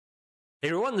Hey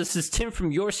everyone, this is Tim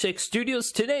from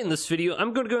YourSixStudios. Today in this video,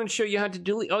 I'm going to go and show you how to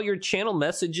delete all your channel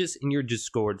messages in your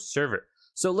Discord server.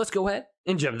 So let's go ahead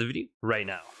and jump into the video right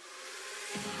now.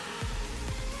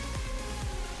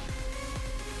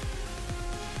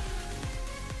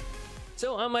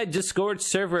 So on my Discord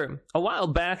server, a while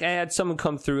back, I had someone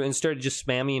come through and started just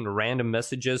spamming random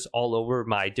messages all over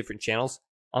my different channels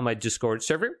on my Discord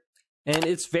server. And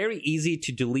it's very easy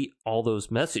to delete all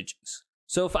those messages.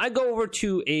 So if I go over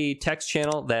to a text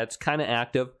channel that's kind of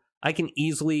active, I can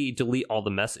easily delete all the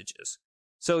messages.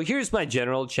 So here's my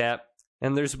general chat,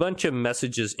 and there's a bunch of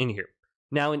messages in here.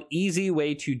 Now, an easy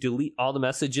way to delete all the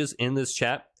messages in this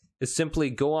chat is simply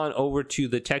go on over to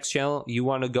the text channel you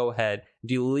want to go ahead,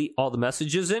 delete all the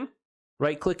messages in,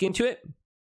 right-click into it,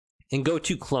 and go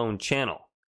to Clone Channel,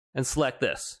 and select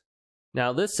this.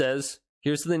 Now this says,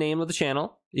 here's the name of the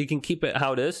channel. You can keep it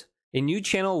how it is. A new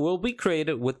channel will be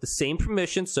created with the same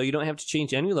permissions, so you don't have to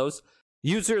change any of those.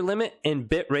 User limit and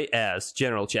bitrate as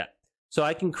general chat. So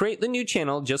I can create the new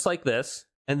channel just like this,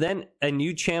 and then a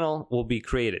new channel will be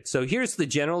created. So here's the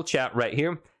general chat right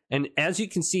here. And as you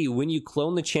can see, when you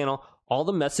clone the channel, all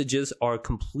the messages are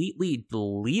completely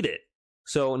deleted.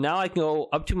 So now I can go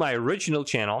up to my original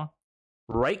channel,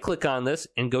 right click on this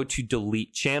and go to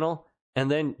delete channel, and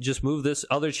then just move this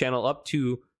other channel up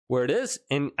to where it is,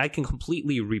 and I can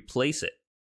completely replace it.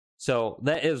 So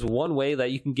that is one way that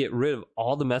you can get rid of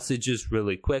all the messages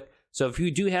really quick. So if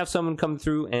you do have someone come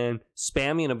through and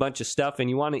spamming a bunch of stuff and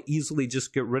you want to easily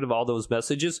just get rid of all those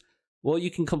messages, well,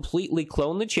 you can completely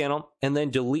clone the channel and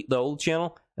then delete the old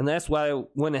channel. And that's what I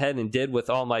went ahead and did with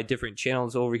all my different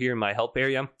channels over here in my help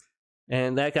area.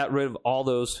 And that got rid of all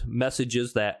those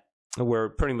messages that were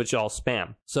pretty much all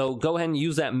spam. So go ahead and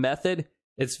use that method.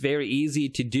 It's very easy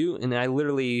to do, and I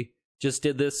literally just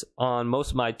did this on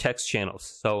most of my text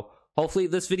channels. So hopefully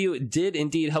this video did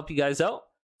indeed help you guys out.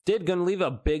 Gonna leave a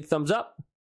big thumbs up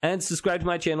and subscribe to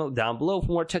my channel down below for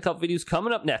more tech help videos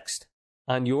coming up next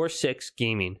on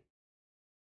YourSixGaming.